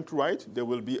the event right, there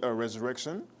will be a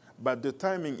resurrection, but the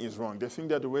timing is wrong. They think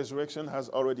that the resurrection has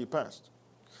already passed.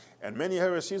 And many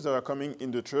heresies that are coming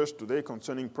in the church today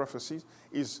concerning prophecies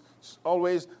is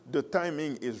always the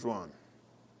timing is wrong.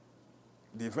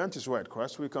 The event is right.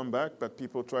 Christ will come back, but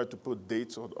people try to put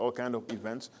dates or all kinds of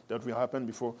events that will happen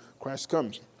before Christ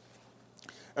comes.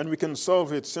 And we can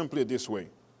solve it simply this way.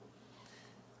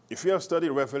 If you have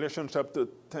studied Revelation chapter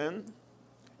 10,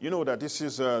 you know that this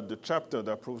is the chapter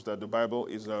that proves that the Bible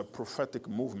is a prophetic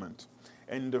movement.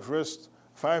 And in the verse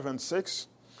 5 and 6,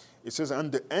 it says,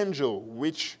 "And the angel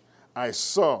which I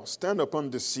saw stand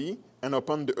upon the sea and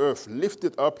upon the earth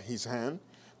lifted up his hand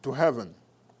to heaven,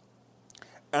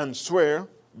 and swear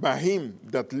by him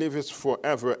that liveth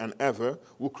forever and ever,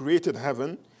 who created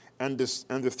heaven and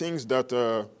the things that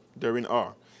therein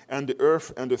are, and the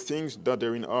earth and the things that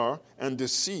therein are, and the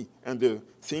sea and the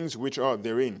things which are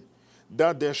therein,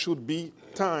 that there should be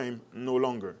time no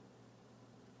longer."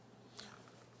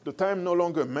 The time no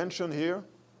longer mentioned here,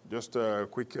 just a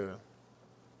quick,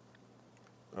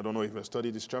 I don't know if I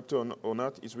studied this chapter or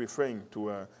not, is referring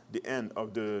to the end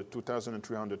of the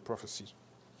 2,300 prophecies.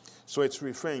 So it's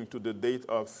referring to the date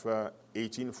of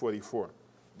 1844.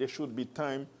 There should be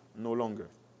time no longer.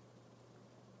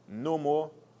 No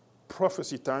more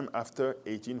prophecy time after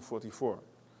 1844.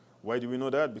 Why do we know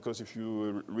that? Because if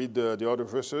you read the other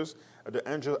verses, the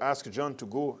angel asked John to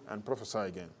go and prophesy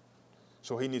again.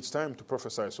 So he needs time to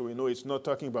prophesy. So we know it's not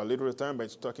talking about literal time, but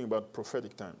it's talking about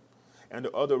prophetic time. And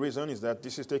the other reason is that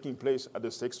this is taking place at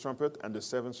the sixth trumpet, and the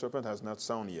seventh trumpet has not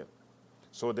sounded yet.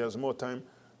 So there's more time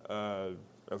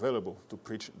available to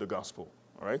preach the gospel.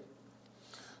 All right?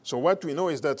 So what we know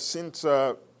is that since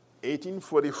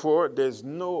 1844, there's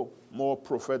no more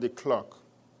prophetic clock.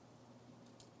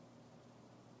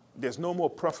 There's no more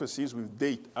prophecies with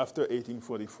date after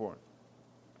 1844.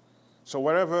 So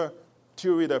whatever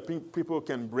theory that people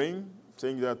can bring,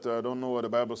 saying that I don't know what the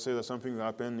Bible says that something will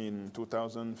happen in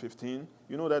 2015,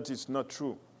 you know that it's not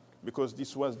true, because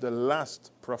this was the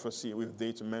last prophecy with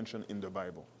date mentioned in the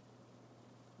Bible.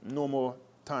 No more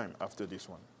time after this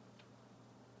one.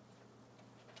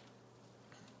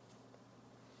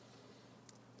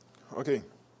 Okay.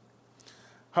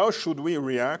 How should we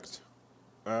react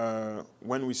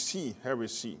when we see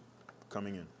heresy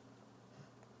coming in?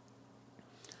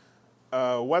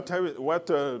 What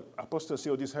apostasy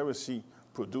or this heresy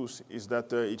produce is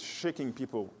that it's shaking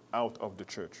people out of the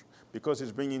church, because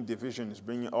it's bringing division, it's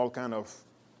bringing all kind of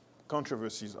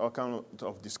controversies, all kind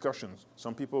of discussions.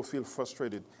 Some people feel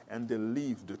frustrated and they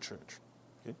leave the church.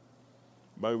 Okay?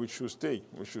 But we should stay.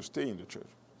 We should stay in the church.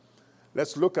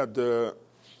 Let's look at the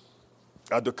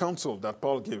counsel that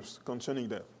Paul gives concerning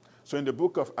that. So in the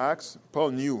book of Acts,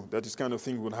 Paul knew that this kind of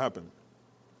thing would happen.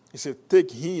 He said,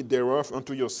 "Take heed thereof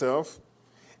unto yourself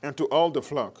and to all the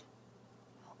flock,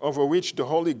 over which the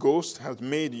Holy Ghost hath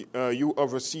made you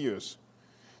overseers,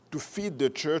 to feed the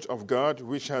church of God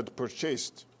which had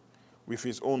purchased with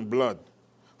his own blood.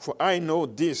 For I know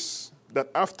this, that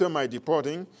after my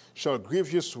departing shall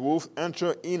grievous wolf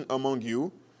enter in among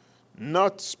you,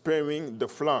 not sparing the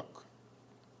flock.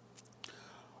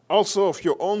 Also of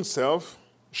your own self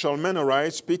shall men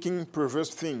arise, speaking perverse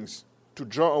things, to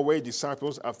draw away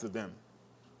disciples after them.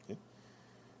 Okay?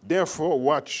 Therefore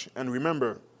watch and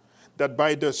remember that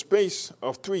by the space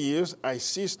of 3 years I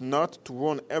ceased not to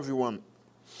warn everyone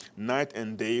night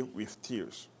and day with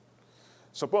tears."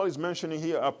 So Paul is mentioning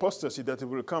here apostasy, that it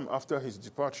will come after his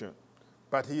departure.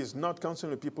 But he is not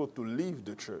counseling people to leave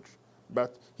the church.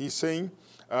 But he's saying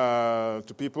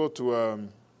to people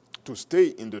to stay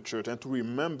in the church and to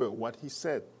remember what he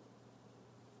said.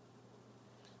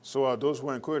 So those who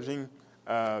are encouraging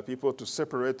people to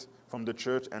separate from the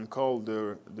church and call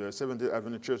the Seventh-day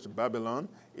Adventist Church Babylon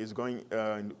is going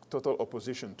in total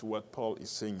opposition to what Paul is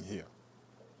saying here.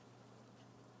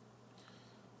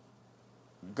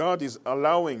 God is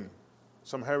allowing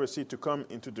some heresy to come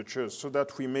into the church so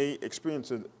that we may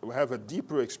have a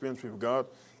deeper experience with God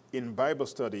in Bible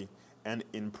study and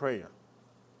in prayer.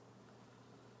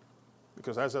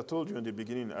 Because as I told you in the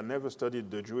beginning, I never studied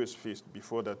the Jewish feast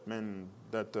before that man,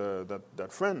 that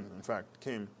friend, in fact,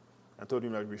 came and told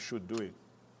him that we should do it.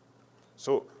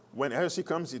 So when heresy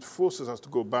comes, it forces us to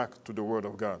go back to the Word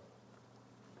of God.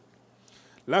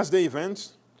 Last day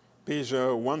events, page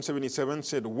 177,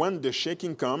 said, when the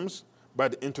shaking comes by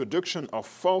the introduction of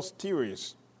false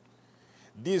theories,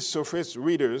 these surface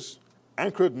readers,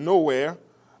 anchored nowhere,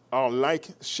 are like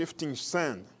shifting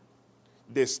sand.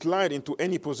 They slide into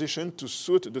any position to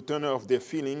suit the tenor of their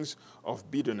feelings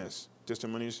of bitterness.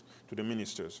 Testimonies to the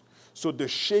ministers. So the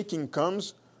shaking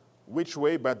comes, which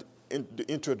way? By the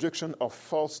introduction of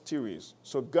false theories.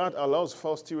 So God allows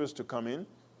false theories to come in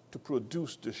to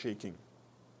produce the shaking.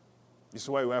 This is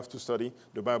why we have to study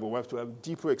the Bible. We have to have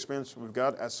deeper experience with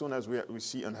God as soon as we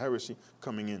see an heresy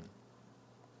coming in.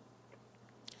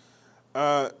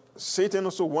 Satan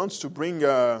also wants to bring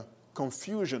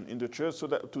confusion in the church so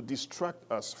that to distract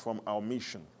us from our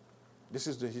mission. This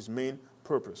is his main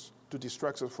purpose, to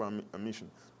distract us from our mission,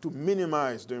 to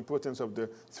minimize the importance of the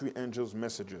three angels'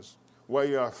 messages. While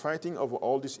you are fighting over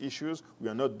all these issues, we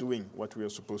are not doing what we are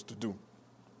supposed to do.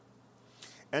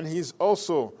 And he's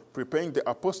also preparing the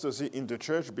apostasy in the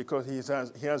church because he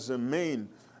has a main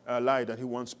lie that he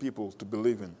wants people to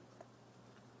believe in.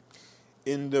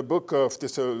 In the book of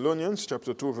Thessalonians,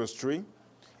 chapter 2, verse 3,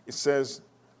 it says,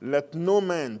 let no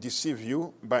man deceive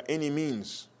you by any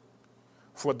means,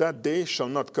 for that day shall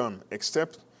not come,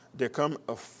 except there come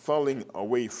a falling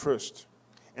away first,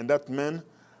 and that man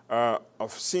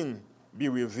of sin be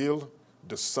revealed,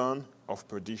 the son of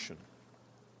perdition.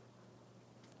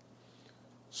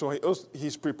 So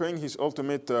he's preparing his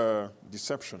ultimate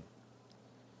deception.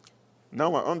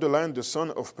 Now I underline the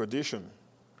son of perdition,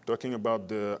 talking about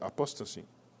the apostasy.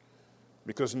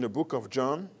 Because in the book of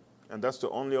John, and that's the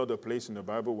only other place in the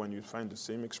Bible when you find the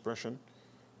same expression,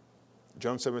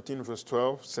 John 17, verse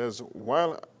 12 says,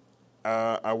 while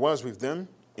I was with them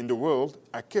in the world,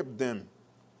 I kept them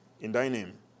in thy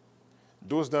name.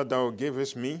 Those that thou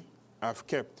gavest me, I've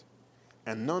kept,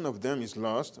 and none of them is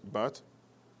lost, but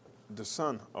the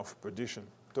son of perdition,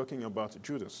 talking about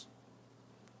Judas,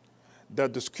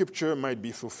 that the scripture might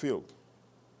be fulfilled.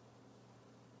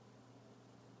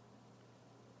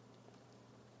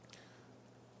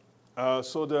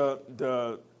 So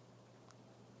the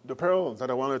parallel that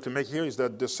I wanted to make here is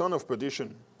that the son of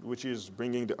perdition, which is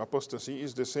bringing the apostasy,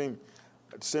 is the same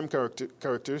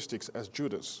characteristics as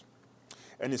Judas.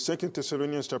 And in 2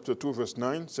 Thessalonians chapter 2, verse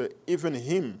 9, says, even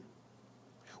him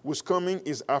whose coming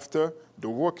is after the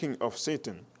working of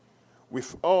Satan,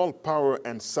 with all power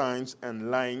and signs and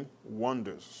lying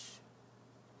wonders.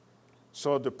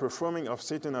 So the performing of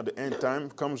Satan at the end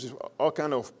time comes with all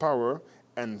kind of power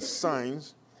and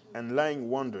signs and lying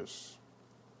wonders.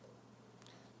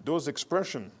 Those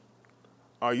expressions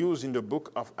are used in the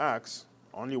book of Acts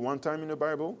only one time in the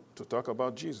Bible to talk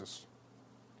about Jesus.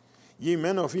 Ye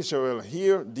men of Israel,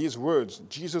 hear these words,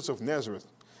 Jesus of Nazareth,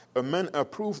 a man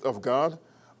approved of God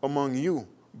among you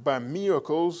by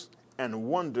miracles and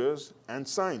wonders and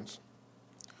signs,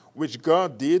 which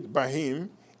God did by him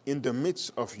in the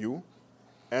midst of you,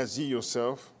 as ye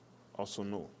yourself also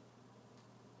know.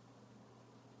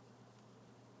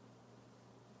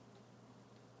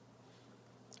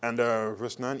 And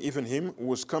verse 9, even him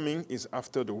whose coming is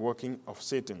after the working of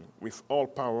Satan, with all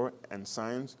power and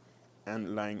signs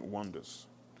and lying wonders.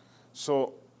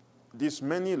 So these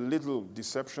many little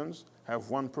deceptions have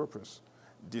one purpose,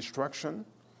 distraction,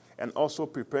 and also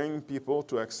preparing people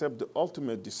to accept the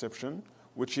ultimate deception,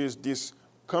 which is this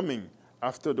coming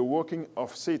after the working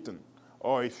of Satan.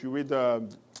 Or if you read the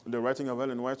writing of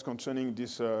Ellen White concerning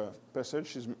this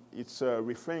passage, it's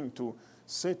referring to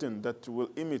Satan that will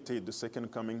imitate the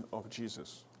second coming of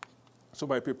Jesus. So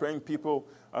by preparing people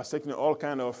are taking all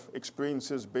kind of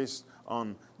experiences based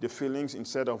on the feelings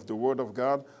instead of the Word of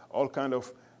God, all kind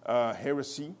of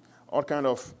heresy, all kind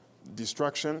of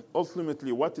distraction.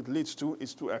 Ultimately, what it leads to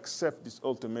is to accept this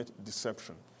ultimate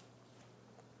deception.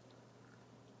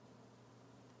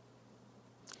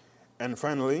 And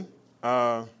finally,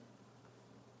 yes,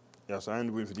 I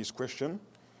end with this question.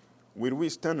 Will we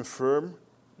stand firm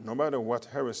no matter what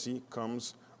heresy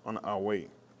comes on our way?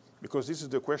 Because this is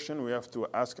the question we have to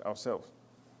ask ourselves.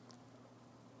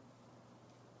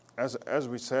 As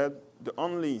we said, the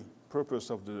only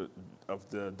purpose of the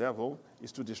devil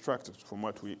is to distract us from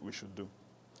what we should do.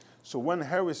 So when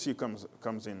heresy comes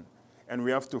in, and we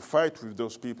have to fight with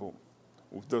those people,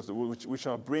 with those, which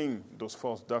are bring those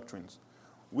false doctrines,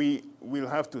 we will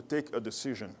have to take a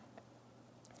decision.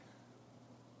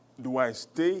 Do I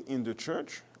stay in the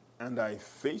church and I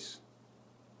face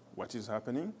what is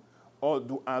happening, or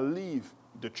do I leave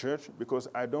the church because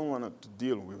I don't want to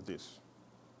deal with this?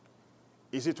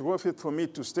 Is it worth it for me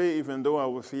to stay even though I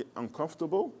will feel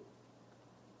uncomfortable?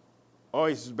 Or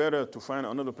is it better to find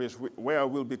another place where I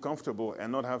will be comfortable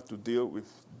and not have to deal with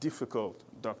difficult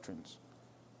doctrines?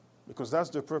 Because that's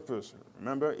the purpose,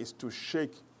 remember, is to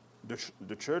shake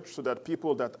the church so that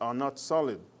people that are not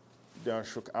solid, they are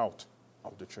shook out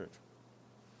of the church.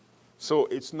 So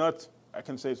it's not, I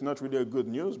can say it's not really a good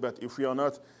news, but if we are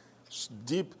not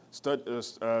deep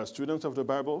students of the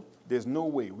Bible, there's no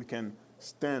way we can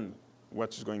stand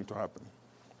what's going to happen.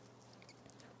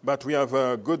 But we have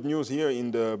good news here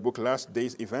in the book Last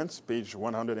Days Events, page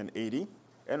 180.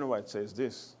 Ellen White says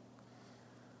this: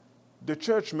 the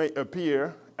church may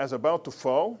appear as about to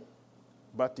fall,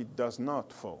 but it does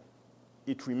not fall.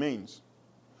 It remains.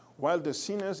 While the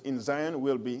sinners in Zion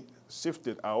will be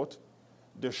sifted out,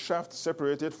 the shaft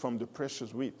separated from the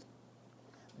precious wheat.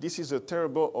 This is a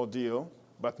terrible ordeal,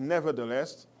 but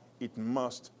nevertheless, it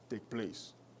must take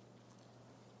place.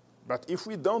 But if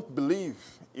we don't believe,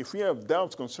 if we have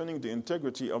doubts concerning the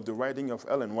integrity of the writing of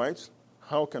Ellen White,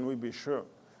 how can we be sure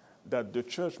that the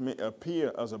church may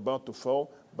appear as about to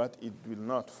fall, but it will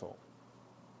not fall?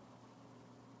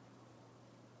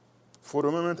 For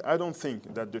the moment, I don't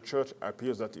think that the church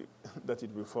appears that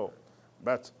it will fall.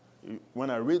 But when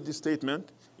I read this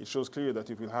statement, it shows clearly that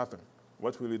it will happen.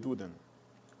 What will we do then?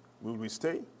 Will we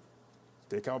stay,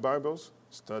 take our Bibles,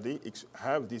 study,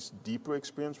 have this deeper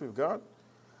experience with God?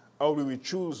 Or will we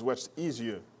choose what's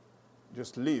easier,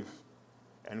 just live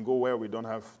and go where we don't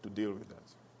have to deal with that?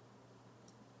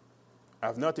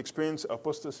 I've not experienced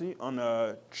apostasy on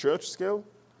a church scale,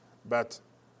 but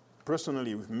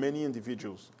personally with many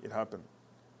individuals it happened.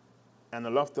 And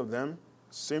a lot of them,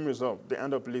 same result, they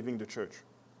end up leaving the church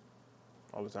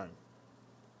all the time.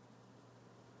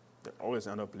 They always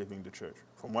end up leaving the church,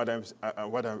 from what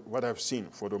I've seen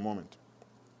for the moment.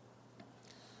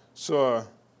 So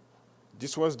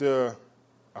this was the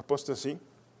apostasy,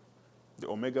 the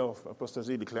omega of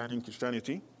apostasy, declining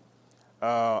Christianity.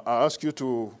 I ask you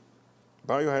to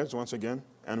bow your heads once again,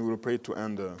 and we will pray to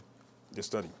end the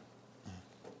study.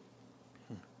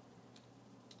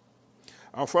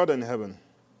 Our Father in heaven,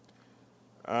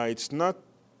 it's not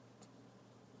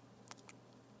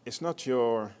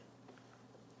your,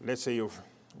 let's say, of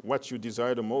what you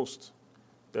desire the most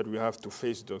that we have to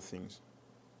face those things.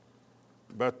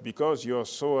 But because you're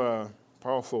so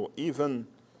powerful, even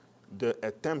the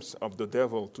attempts of the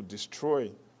devil to destroy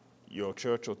your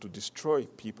church or to destroy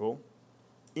people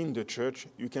in the church,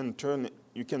 you can turn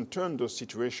those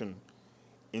situations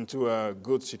into a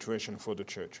good situation for the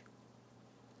church.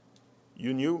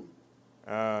 You knew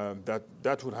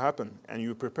that would happen, and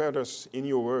you prepared us in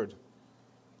your word.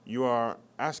 You are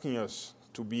asking us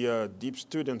to be deep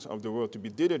students of the word, to be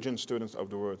diligent students of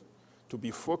the word, to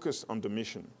be focused on the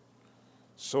mission.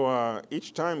 So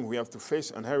each time we have to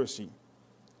face an heresy,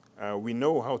 we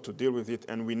know how to deal with it,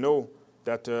 and we know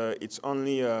that it's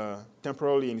only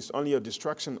temporarily and it's only a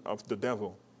distraction of the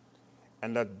devil,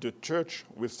 and that the church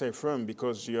will stay firm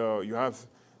because you have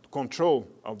control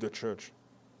of the church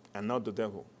and not the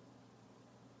devil.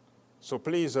 So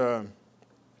please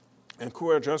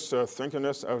encourage us, strengthen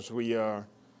us as we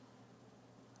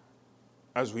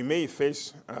may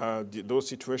face those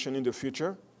situations in the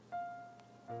future,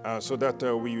 so that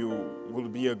we will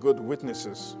be a good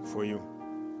witnesses for you,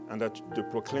 and that the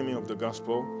proclaiming of the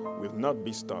gospel will not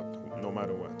be stopped no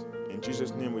matter what. In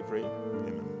Jesus' name we pray.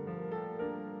 Amen.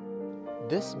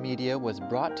 This media was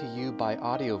brought to you by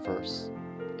Audioverse,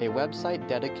 a website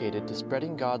dedicated to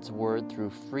spreading God's word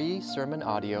through free sermon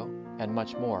audio and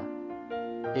much more.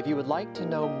 If you would like to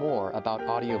know more about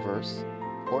Audioverse,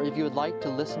 or if you would like to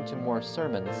listen to more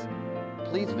sermons,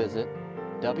 please visit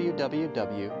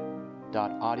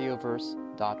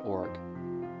www.audioverse.org.